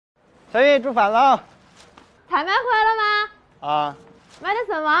小雨煮饭了。菜买回来了吗？啊。买的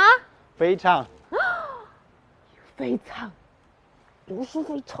什么？肥肠。肥肠，又是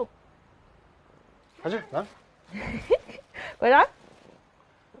肥肠。快去，来。过来。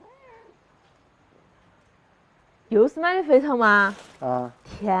又是买的肥肠吗？啊。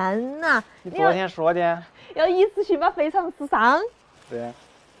天哪！你昨天说的。要一次性把肥肠吃上。对。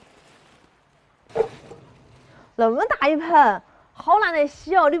那么大一盆，好难得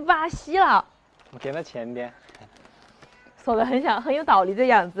洗哦，你不把它洗了？我给他钱的。说的很有道理的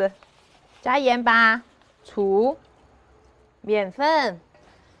样子。加盐巴、醋、面粉，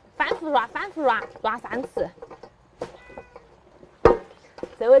反复抓3次。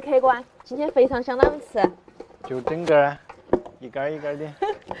这位客官，今天肥肠想哪么吃？就整个，一根一根的。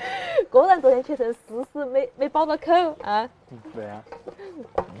果然昨天切成丝丝，没饱到口啊。对啊。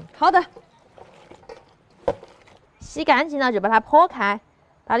好的。洗干净了就把它剖开，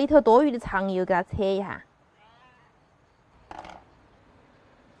把里头多余的肠油给它扯一下。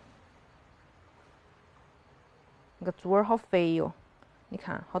那个猪耳好肥哟，你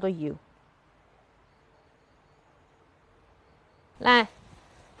看好多油。来，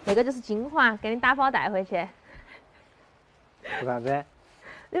那个就是精华，给你打包带回去。做啥子？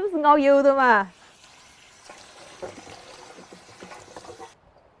你不是熬油的嘛？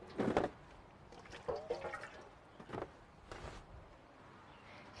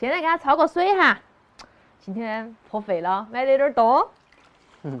现在给它焯个水哈。今天破费了，买的有点多。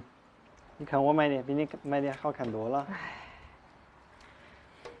你看我买的比你买的好看多了。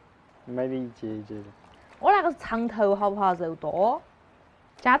买的一节一节的。我那个是长头，好不好？肉多，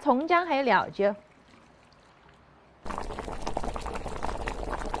加葱姜还有料酒。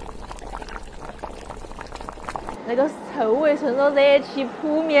那个臭味顺着热气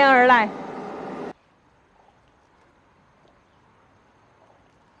扑面而来。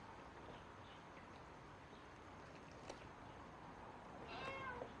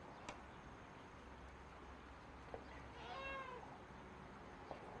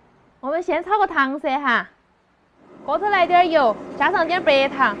我们先炒个糖色哈，锅头来点油，加上点白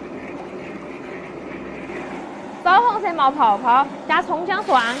糖，枣红色冒泡泡，加葱姜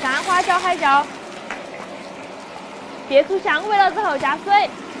蒜、干花椒、海椒，煸出香味了之后加水，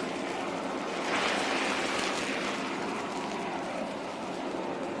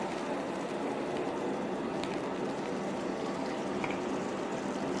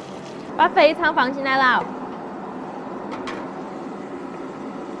把肥肠放进来了。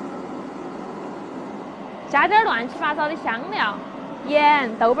加点乱七八糟的香料，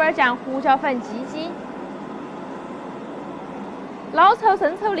盐、豆瓣酱、胡椒粉、鸡精、老抽、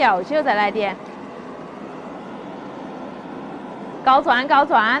生抽、料酒，再来点，告转，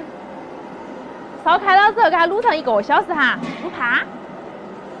烧开了之后给它卤上1个小时哈，不怕。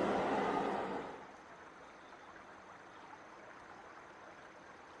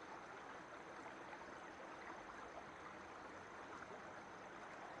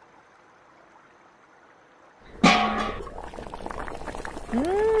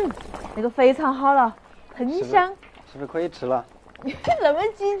那个肥肠好了，很香，是不是可以吃了？你这么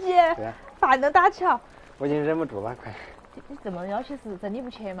积极，对啊，饭都打起了。我已经忍不住了，快！你这么要求是真的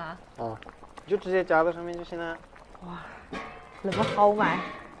不切吗？啊，就直接夹到上面就行了。哇，那么好卖！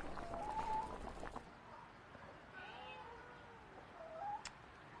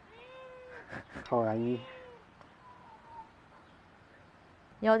好安逸。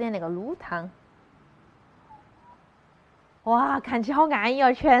舀点那个卤汤。哇，看起好安逸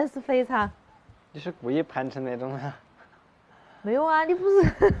啊，全是肥肠。你是故意盘成那种的？没有啊，你不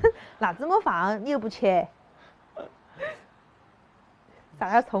是那怎么放？你又不切，撒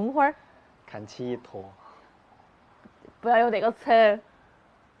点葱花儿。看起一坨。不要用那个词。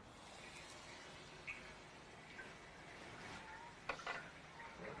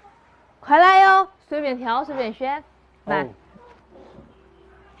快来哟，随便挑，随便选，来，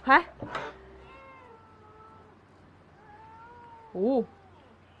快。哦，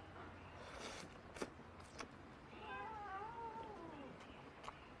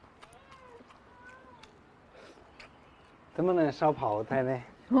怎么能少泡菜呢？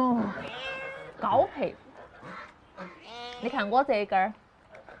哦，高配。你看我这根儿，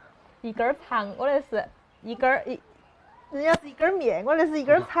一根儿肠，我那是一根儿人家是一根面，我那是一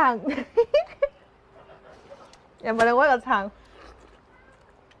根肠，要没得我要长。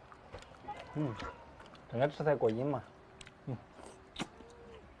这个吃才过瘾嘛。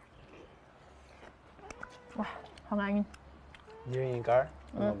哇，好安逸。一人一根儿，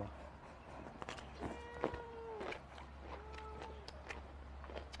知道吗？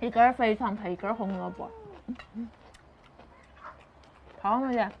一根儿肥肠配一根儿红萝卜，好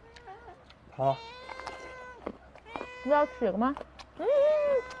没得？好。你要吃这个吗？嗯。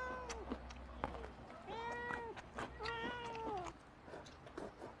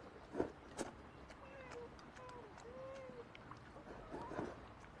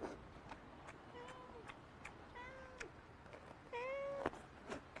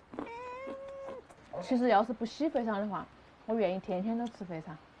其实要是不洗肥肠的话，我愿意天天都吃肥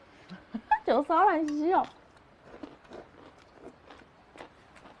肠，就是好难洗哦。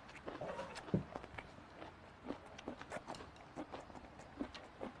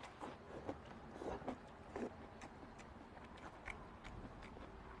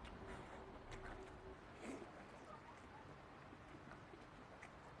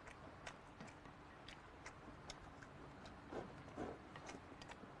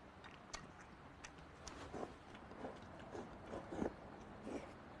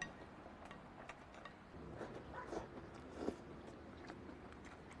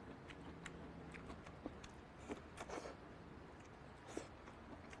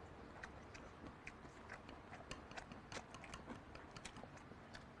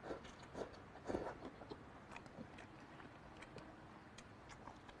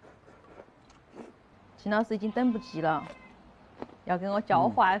秦老师已经等不及了，要跟我交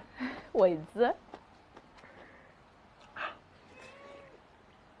换位置。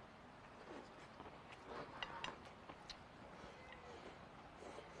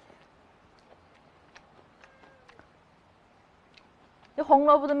你红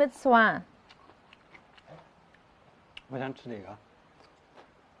萝卜都没吃完。我想吃这个。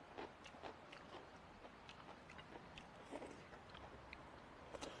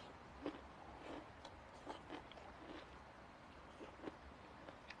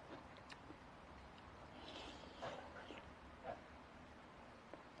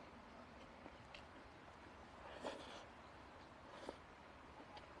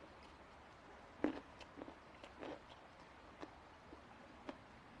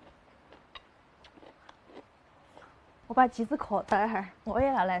我把鸡子壳等会儿，我也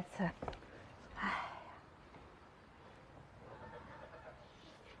要来吃。哎呀，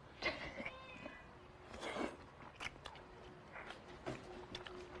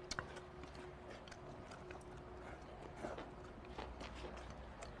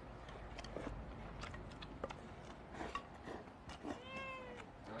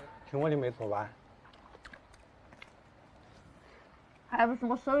听我的没做完，还不是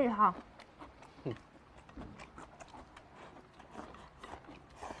我手艺好。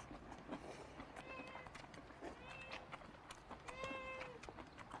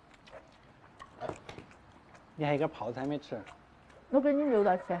你还有个泡菜没吃，我给你留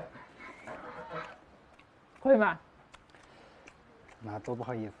到吃，可以吗？那多不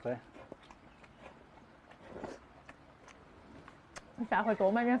好意思。你下回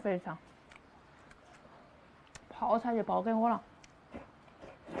多买点肥肠，泡菜就包给我了。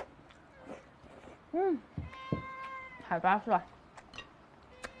太巴适了。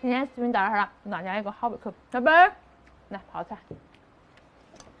今天视频到这儿了，祝大家一个好胃口，拜拜。来泡菜。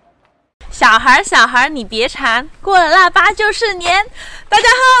小孩，你别馋，过了腊八就是年。大家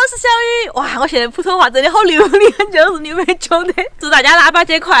好，我是小雨。哇，我现在普通话真的好流利，就是你没觉得？祝大家腊八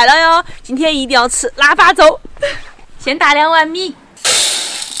节快乐哟！今天一定要吃腊八粥。先打2碗米，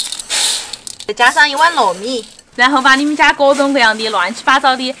再加上1碗糯米，然后把你们家各种各样的乱七八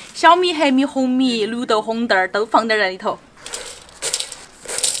糟的小米、黑米、红米、绿豆、红豆都放在里头。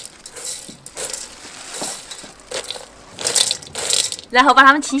然后把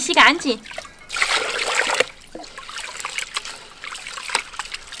它们清洗干净。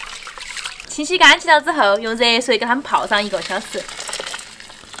清洗干净了之后，用热水给它们泡上1个小时。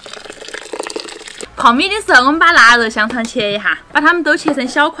泡米的时候，我们把腊肉香肠切一下，把它们都切成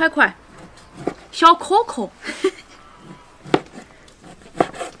小块块、小颗颗。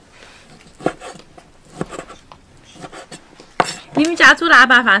你们家煮腊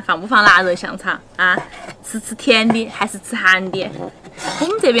八饭放不放腊肉香肠啊？是吃甜的还是吃咸的？我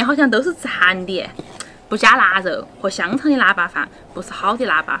们这边好像都是吃咸的，不加腊肉和香肠的腊八饭不是好的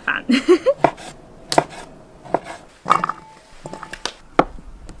腊八饭。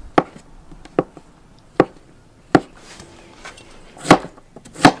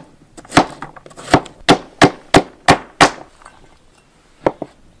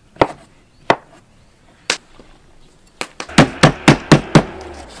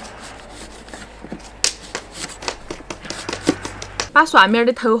把蒜苗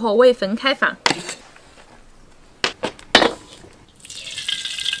的头和尾分开放。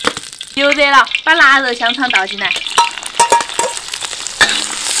油热了，把腊肉香肠倒进来。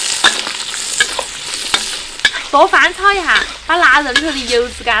多翻炒一下，把腊肉里头的油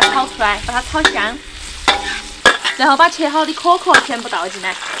脂给它炒出来，把它炒香。然后把切好的可可全部倒进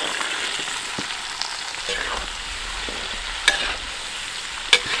来。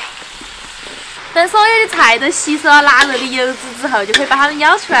等所有的菜都吸收了腊肉的油脂之后，就可以把它们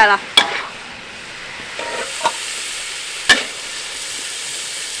舀出来了。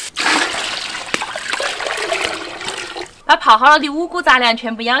把泡好了的五谷杂粮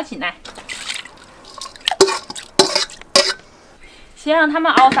全部舀进来，先让它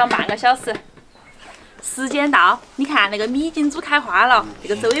们熬上半个小时。时间到，你看那个米已经煮开花了，这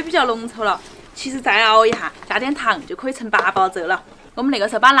个粥也比较浓稠了。其实再熬一下，加点糖就可以成八宝粥了。我们那个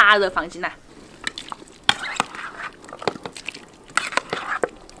时候把腊肉放进来。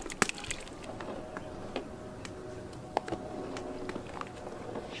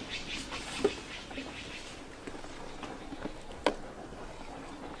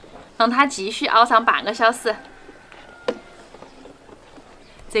让它继续熬上半个小时。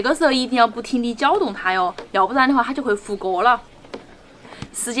这个时候一定要不停地搅动它哟，要不然的话它就会糊锅了。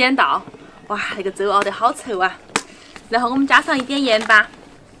时间到，哇，那个粥熬得好稠啊！然后我们加上一点盐巴，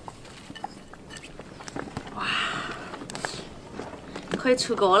哇，可以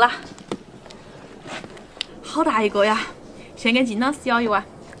出锅了。好大一个呀！先给金老师舀一碗。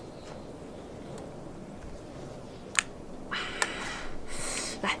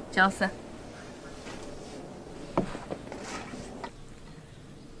来，金老师。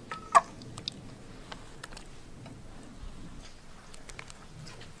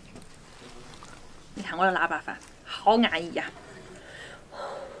你看我的腊八饭，好安逸呀！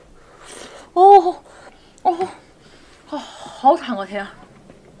哦，好烫哦天啊！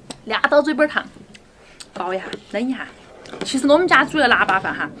辣到嘴巴烫，搞一下，冷一下。其实我们家煮的腊八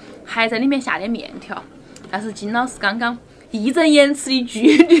饭哈，还在里面下点面条，但是金老师刚刚义正言辞地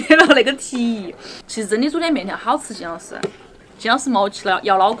拒绝了那个提议。其实真的煮点面条好吃，金老师冒起了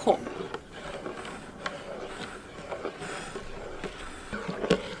要脑壳。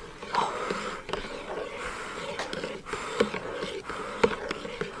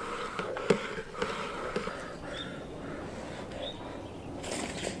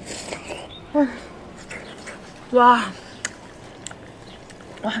哇，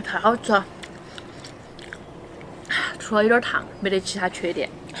太好吃了！除了有点烫，没得其他缺点。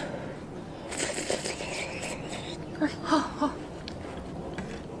好。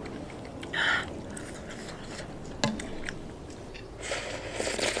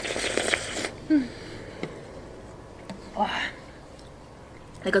哇，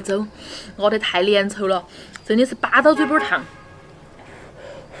那个粥熬得太粘稠了，真的是扒到嘴巴烫。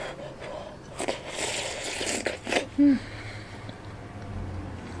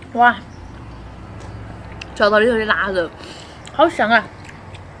哇，嚼到里头的腊肉，好香啊！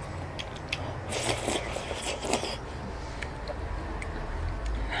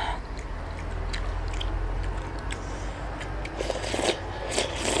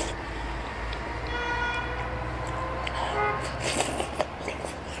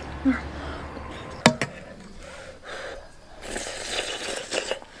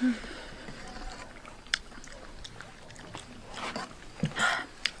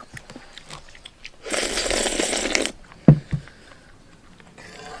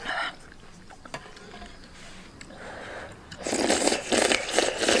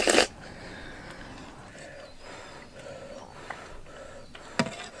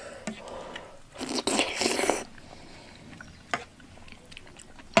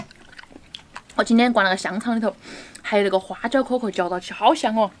我今天灌那个香肠里头，还有那个花椒可可，嚼到起好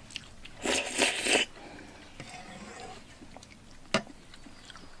香哦！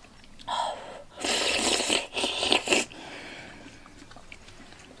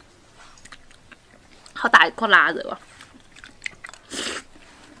好大一颗腊肉啊！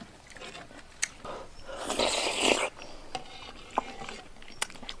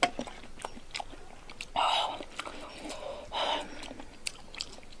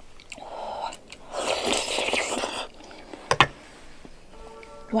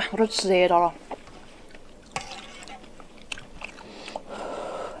哇，我都吃热到了。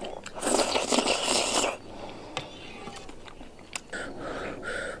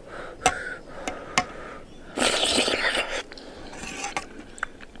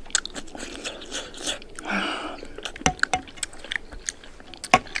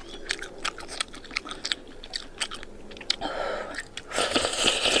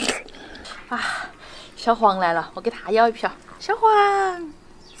啊，小黄来了，我给他舀一瓢。小黄。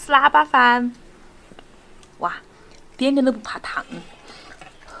吃腊八饭，哇，点都不怕烫。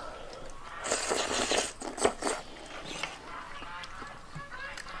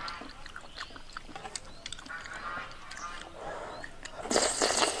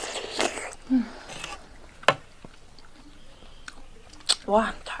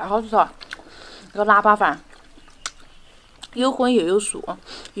哇，太好吃了！这个腊八饭有荤又有素，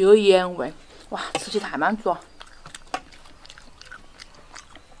又有盐味，哇，吃起太满足了。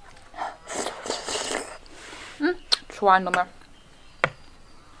吃完了吗？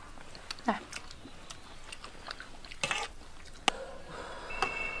来。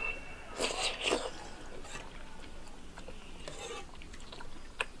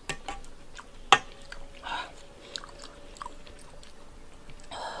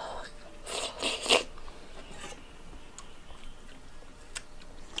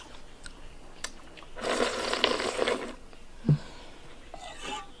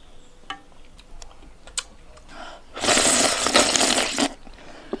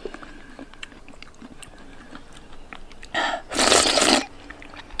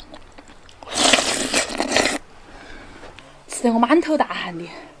吃得我满头大汗的。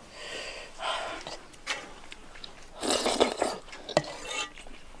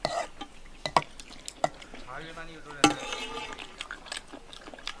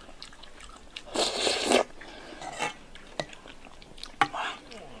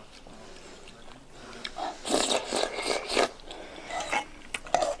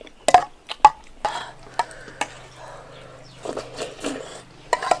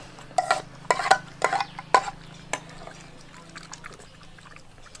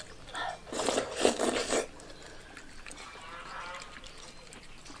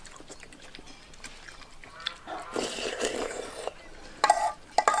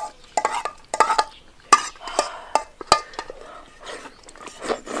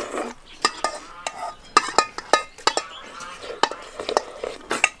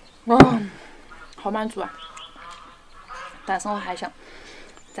好满足啊！但是我还想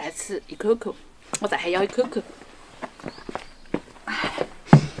再吃一口口，我再咬一口口。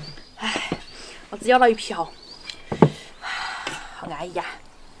我只咬了一瓢，好安逸呀！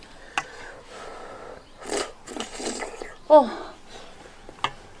哦，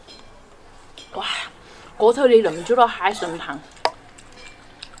哇，锅头里那么久了还是那么烫。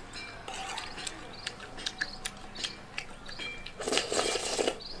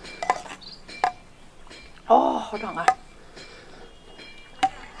哦，好烫啊！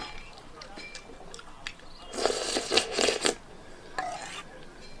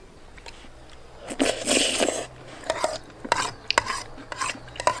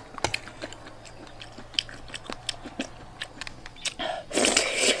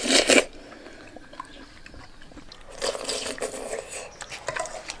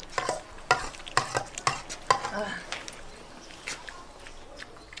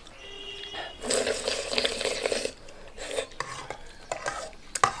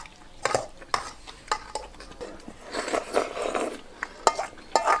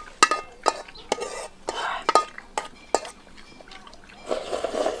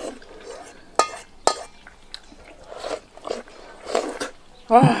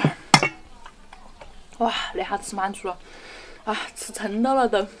哇，那下吃满足了，啊，吃撑到了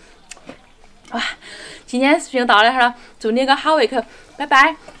都。哇，今天视频就到这儿了，祝你个好胃口，拜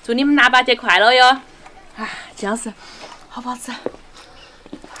拜！祝你们腊八节快乐哟！啊，姜老师，好不好吃？